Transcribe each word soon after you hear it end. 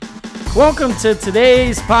Welcome to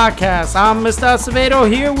today's podcast. I'm Mr.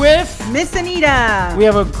 Acevedo here with Miss Anita. We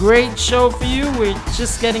have a great show for you. We're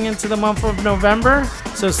just getting into the month of November,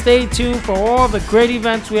 so stay tuned for all the great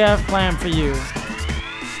events we have planned for you.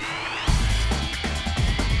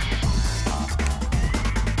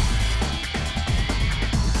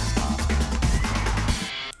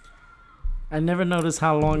 I never noticed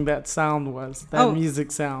how long that sound was, that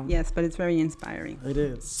music sound. Yes, but it's very inspiring. It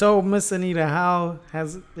is. So, Miss Anita, how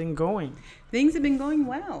has it been going? Things have been going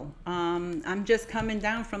well. I'm just coming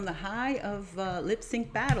down from the high of Lip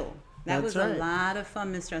Sync Battle. That was right. A lot of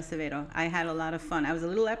fun, Mr. Acevedo. I had a lot of fun. I was a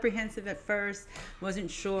little apprehensive at first.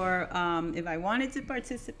 Wasn't sure if I wanted to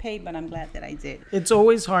participate, but I'm glad that I did. It's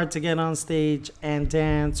always hard to get on stage and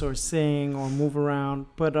dance or sing or move around,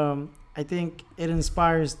 but I think it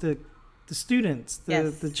inspires the students,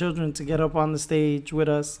 the children, to get up on the stage with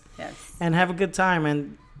us and have a good time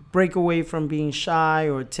and break away from being shy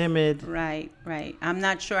or timid. Right. I'm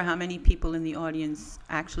not sure how many people in the audience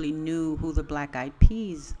actually knew who the Black Eyed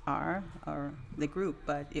Peas are, or the group,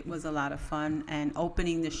 but it was a lot of fun. And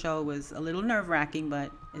opening the show was a little nerve-wracking,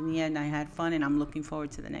 but in the end, I had fun, and I'm looking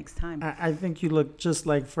forward to the next time. I think you look just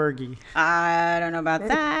like Fergie. I don't know about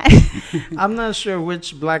that. I'm not sure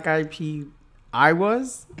which Black Eyed Pea I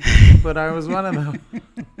was, but I was one of them.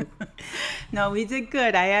 No, we did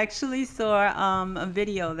good. I actually saw a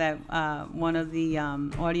video that one of the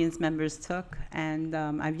audience members took, and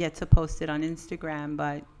I've yet to post it on Instagram,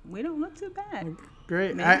 but we don't look too bad.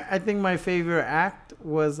 Great. I think my favorite act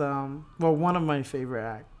was, one of my favorite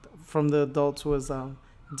acts from the adults was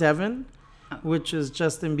Devin, which is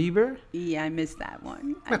Justin Bieber. Yeah, I missed that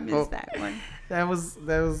one. That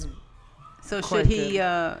was So should he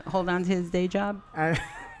hold on to his day job?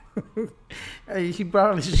 He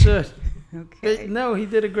probably should. Okay. No, he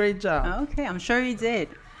did a great job. Okay, I'm sure he did.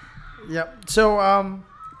 Yep. So,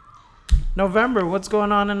 November, what's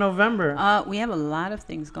going on in November? We have a lot of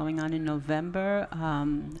things going on in November,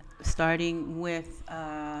 starting with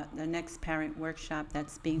the next parent workshop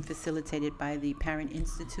that's being facilitated by the Parent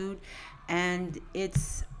Institute. And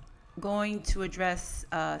it's going to address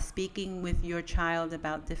speaking with your child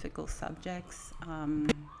about difficult subjects.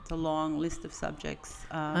 It's a long list of subjects,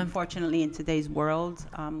 unfortunately, in today's world,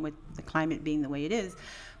 with the climate being the way it is.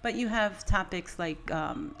 But you have topics like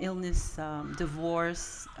illness,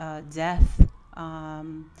 divorce, death,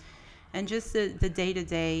 and just the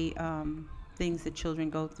day-to-day things that children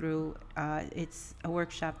go through. It's a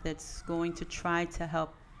workshop that's going to try to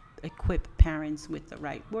help equip parents with the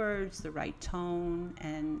right words, the right tone,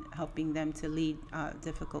 and helping them to lead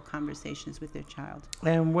difficult conversations with their child.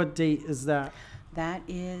 And what date is that? That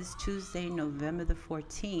is Tuesday, November the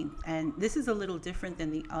 14th. And this is a little different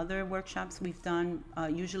than the other workshops we've done.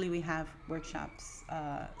 Usually we have workshops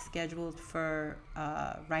scheduled for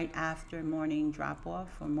right after morning drop-off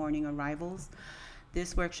or morning arrivals.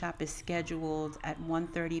 This workshop is scheduled at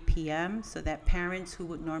 1:30 p.m. so that parents who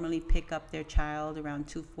would normally pick up their child around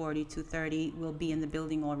 2:40, 2:30 will be in the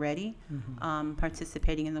building already,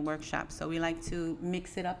 participating in the workshop. So we like to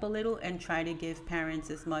mix it up a little and try to give parents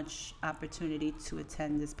as much opportunity to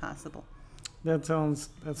attend as possible. That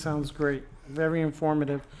sounds great. Very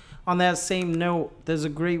informative. On that same note, there's a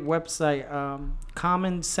great website,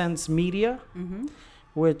 Common Sense Media,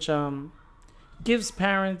 which gives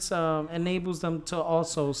parents, enables them to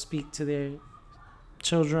also speak to their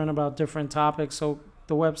children about different topics. So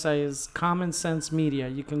the website is Common Sense Media.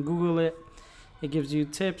 You can Google it. It gives you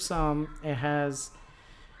tips. It has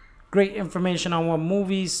great information on what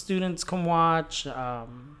movies students can watch, how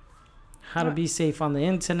to be safe on the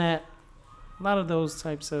internet, a lot of those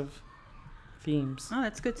types of themes. Oh,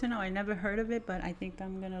 that's good to know. I never heard of it, but I think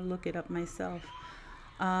I'm going to look it up myself.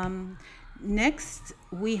 Next,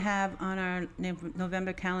 we have on our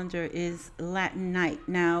November calendar is Latin Night.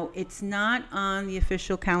 Now, it's not on the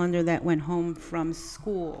official calendar that went home from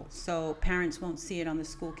school, so parents won't see it on the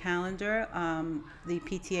school calendar. The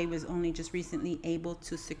PTA was only just recently able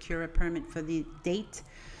to secure a permit for the date,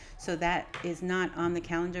 so that is not on the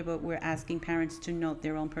calendar, but we're asking parents to note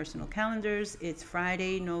their own personal calendars. It's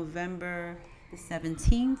Friday, November the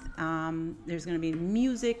 17th. There's going to be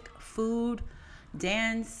music, food,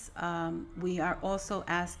 dance. We are also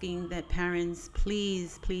asking that parents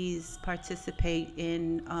please participate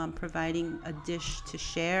in providing a dish to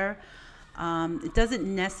share. It doesn't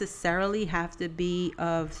necessarily have to be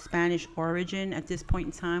of Spanish origin. At this point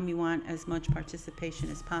in time, we want as much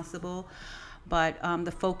participation as possible. But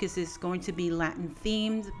the focus is going to be Latin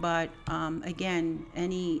themed. But again,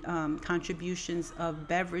 any contributions of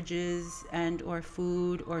beverages and or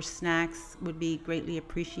food or snacks would be greatly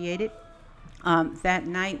appreciated. That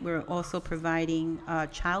night, we're also providing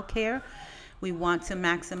childcare. We want to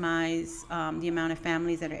maximize the amount of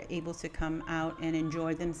families that are able to come out and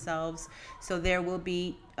enjoy themselves. So there will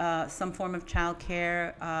be some form of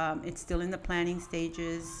childcare. It's still in the planning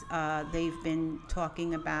stages. They've been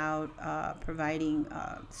talking about providing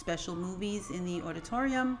special movies in the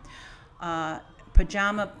auditorium,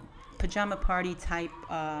 pajama party type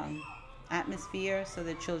atmosphere, so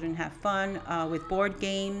that children have fun with board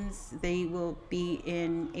games. They will be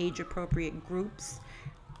in age appropriate groups.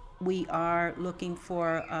 We are looking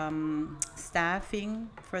for staffing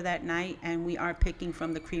for that night, and we are picking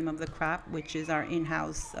from the cream of the crop, which is our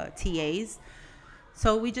in-house TAs.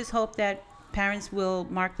 So we just hope that parents will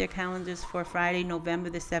mark their calendars for Friday,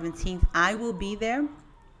 November the 17th. I will be there.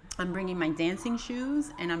 I'm bringing my dancing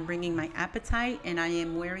shoes, and I'm bringing my appetite, and I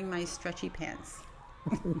am wearing my stretchy pants.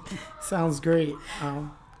 Sounds great.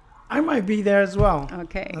 I might be there as well.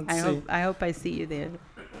 Okay. Let's see. I hope I see you there.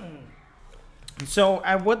 So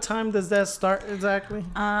at what time does that start exactly?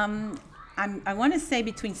 I want to say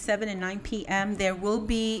between 7 and 9 p.m. There will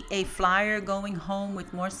be a flyer going home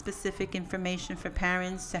with more specific information for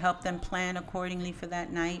parents to help them plan accordingly for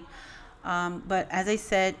that night. But as I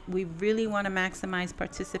said, we really want to maximize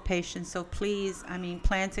participation. So please,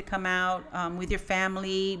 plan to come out with your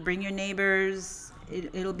family, bring your neighbors.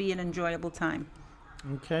 It'll be an enjoyable time.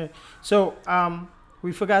 Okay. So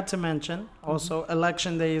we forgot to mention also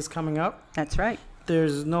Election Day is coming up. That's right.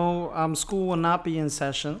 There's no school will not be in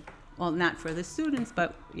session. Well, not for the students,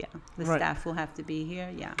 but yeah, the Right. staff will have to be here.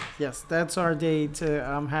 Yeah. Yes, that's our day to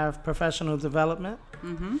have professional development.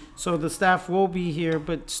 Mm-hmm. So the staff will be here,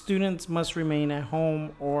 but students must remain at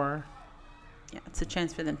home or Yeah, it's a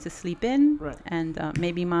chance for them to sleep in, Right. and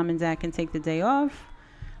maybe mom and dad can take the day off.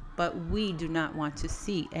 But we do not want to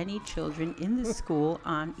see any children in the school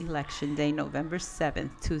on Election Day, November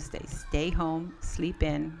 7th, Tuesday. Stay home, sleep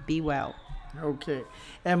in, be well. okay.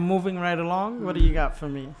 And moving right along, what do you got for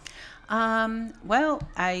me? Well,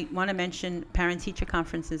 I want to mention parent-teacher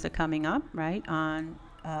conferences are coming up, right, on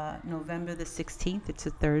November the 16th. It's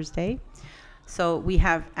a Thursday. So we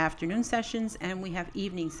have afternoon sessions and we have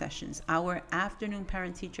evening sessions. Our afternoon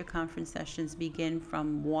parent-teacher conference sessions begin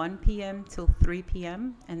from 1 p.m. till 3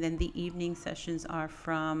 p.m. And then the evening sessions are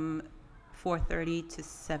from 4:30 to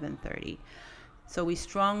 7:30. So we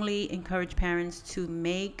strongly encourage parents to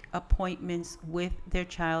make appointments with their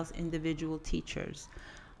child's individual teachers.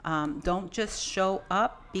 Don't just show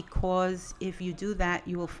up, because if you do that,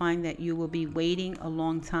 you will find that you will be waiting a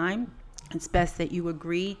long time. It's best that you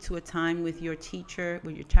agree to a time with your teacher,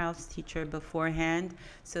 with your child's teacher beforehand,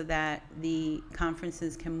 so that the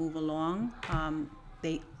conferences can move along.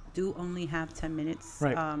 They do only have 10 minutes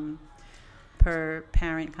Right. per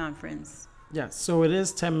parent conference. Yes, so it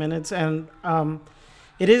is 10 minutes, and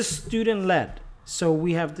it is student-led. So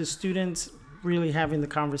we have the students really having the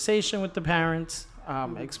conversation with the parents,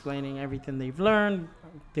 explaining everything they've learned,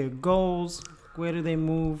 their goals, where do they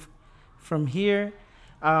move from here.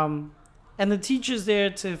 And the teacher's there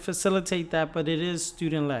to facilitate that, but it is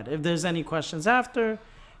student-led. If there's any questions after,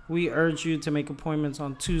 we urge you to make appointments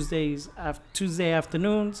on Tuesday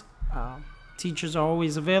afternoons. Teachers are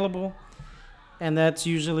always available, and that's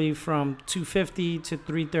usually from 2:50 to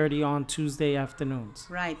 3:30 on Tuesday afternoons.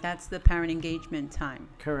 Right, that's the parent engagement time.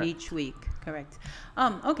 Correct. Each week, correct.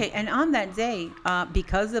 Okay, and on that day,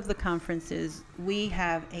 because of the conferences, we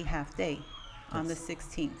have a half day on the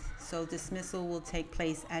 16th. So dismissal will take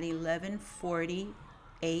place at 11:40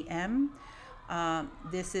 a.m.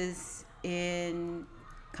 This is in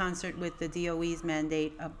concert with the DOE's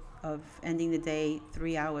mandate of ending the day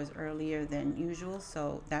 3 hours earlier than usual.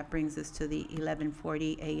 So that brings us to the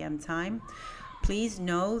 11:40 a.m. time. Please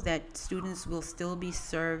know that students will still be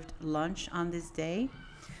served lunch on this day.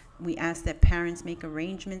 We ask that parents make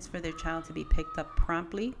arrangements for their child to be picked up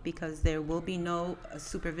promptly, because there will be no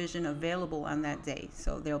supervision available on that day.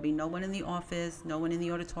 So there'll be no one in the office, no one in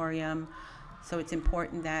the auditorium. So it's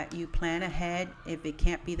important that you plan ahead. If it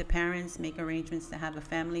can't be the parents, make arrangements to have a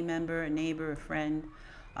family member, a neighbor, a friend.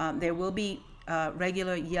 There will be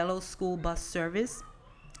regular yellow school bus service.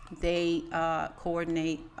 They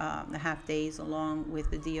coordinate the half days along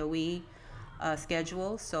with the DOE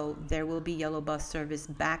schedule, so there will be yellow bus service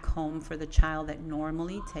back home for the child that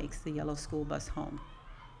normally takes the yellow school bus home.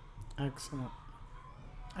 Excellent.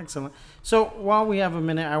 Excellent. So while we have a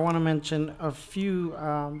minute, I want to mention a few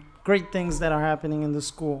great things that are happening in the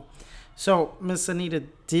school. So, Miss Anita,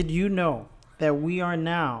 did you know that we are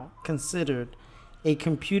now considered a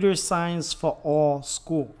computer science for all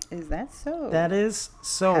school? Is that so? That is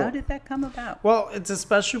so. How did that come about? Well, it's a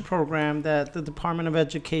special program that the Department of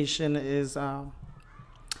Education is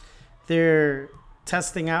they're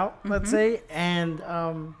testing out, let's say, and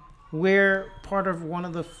we're part of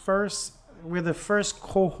we're the first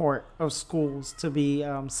cohort of schools to be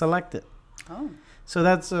selected. Oh, So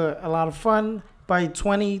that's a lot of fun. By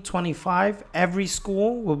 2025, every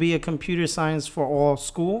school will be a computer science for all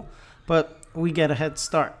school, but we get a head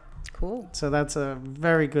start. cool. So that's a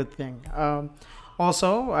very good thing.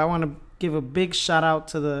 Also, I want to give a big shout out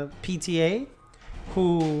to the PTA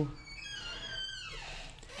who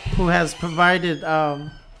has provided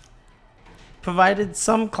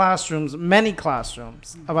some classrooms, many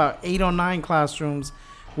classrooms, about 8 or 9 classrooms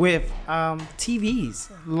with TVs,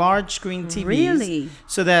 large screen TVs. Really?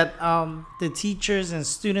 So that the teachers and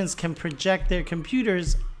students can project their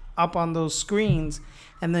computers up on those screens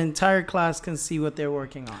and the entire class can see what they're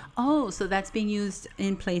working on Oh, so that's being used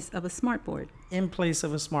in place of a smart board. in place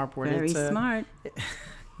of a smart board. Very smart.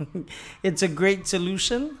 It's a great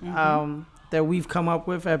solution that we've come up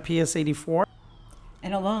with at PS84.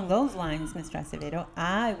 And along those lines, Mr. Acevedo,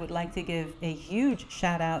 I would like to give a huge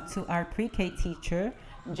shout out to our pre-K teacher,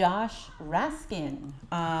 Josh Raskin.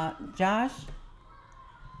 Josh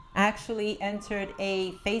actually entered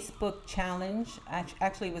a Facebook challenge.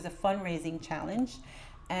 Actually, it was a fundraising challenge.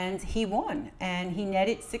 And he won. And he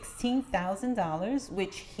netted $16,000,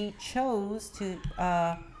 which he chose to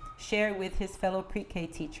share with his fellow pre-K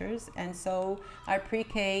teachers. And so our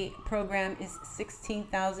pre-K program is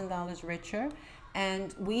 $16,000 richer.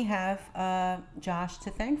 And we have Josh to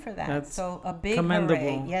thank for that. That's so a big commendable.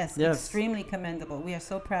 hooray. Yes, Yes. extremely commendable. We are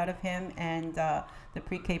so proud of him and the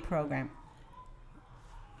pre-K program.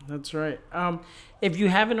 That's right. If you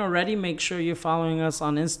haven't already, make sure you're following us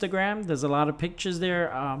on Instagram. There's a lot of pictures there.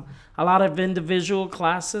 A lot of individual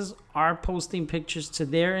classes are posting pictures to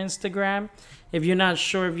their Instagram. If you're not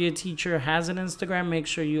sure if your teacher has an Instagram, make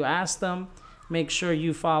sure you ask them. Make sure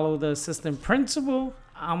you follow the assistant principal.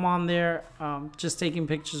 I'm on there just taking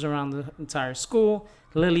pictures around the entire school.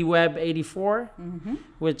 LilyWeb84,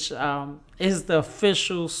 which is the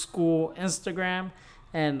official school Instagram.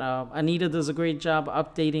 And Anita does a great job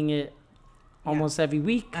updating it almost every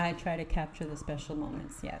week. I try to capture the special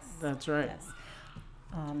moments, yes. That's right. Yes.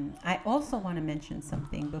 I also want to mention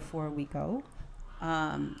something before we go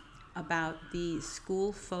about the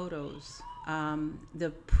school photos.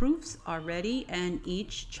 The proofs are ready, and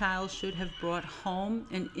each child should have brought home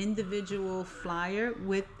an individual flyer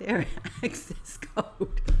with their access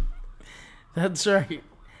code. That's right.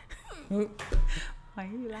 Why are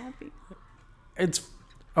you laughing? It's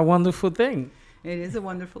a wonderful thing. It is a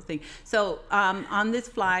wonderful thing. So on this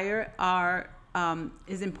flyer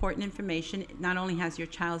is important information. It not only has your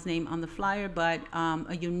child's name on the flyer, but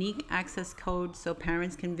a unique access code so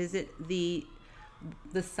parents can visit the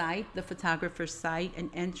site, the photographer's site, and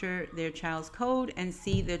enter their child's code and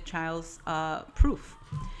see the child's proof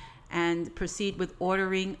and proceed with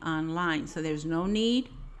ordering online. So there's no need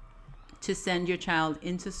to send your child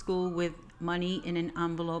into school with money in an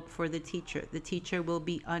envelope for the teacher. The teacher will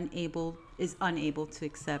be unable to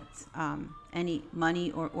accept any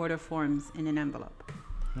money or order forms in an envelope.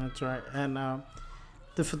 That's right. And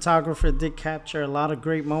the photographer did capture a lot of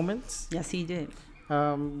great moments. Yes, he did.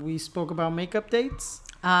 We spoke about makeup dates.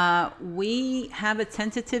 We have a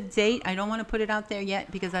tentative date. I don't want to put it out there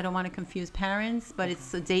yet because I don't want to confuse parents, but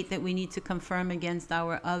it's a date that we need to confirm against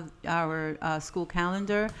our school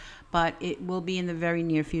calendar, but it will be in the very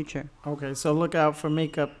near future. Okay, so look out for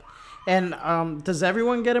makeup. And does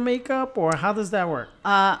everyone get a makeup, or how does that work?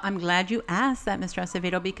 I'm glad you asked that, Mr.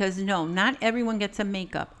 Acevedo, because no, not everyone gets a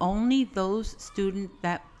makeup. Only those students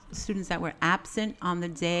that were absent on the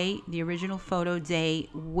day, the original photo day,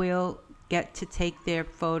 will get to take their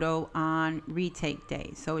photo on retake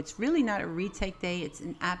day. So it's really not a retake day, it's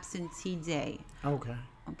an absentee day. Okay.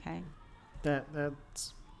 Okay. That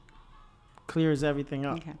clears everything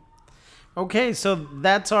up. Okay. Okay, so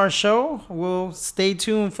that's our show. We'll stay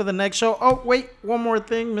tuned for the next show. Oh, wait, one more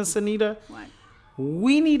thing, Miss Anita. What?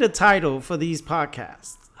 We need a title for these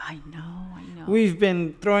podcasts. I know. We've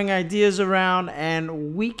been throwing ideas around,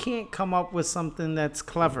 and we can't come up with something that's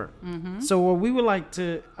clever. Mm-hmm. So what we would like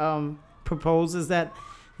to propose is that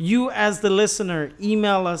you, as the listener,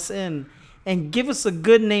 email us in and give us a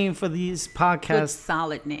good name for these podcasts. Good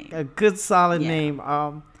solid name. A good solid Yeah.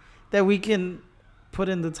 name that we can put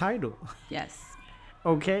in the title. Yes.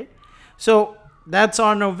 Okay? So that's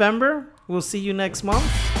our November. We'll see you next month.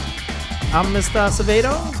 I'm Mr.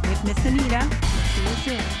 Acevedo. With Miss Anita. See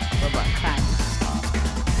you soon. Bye-bye. Bye.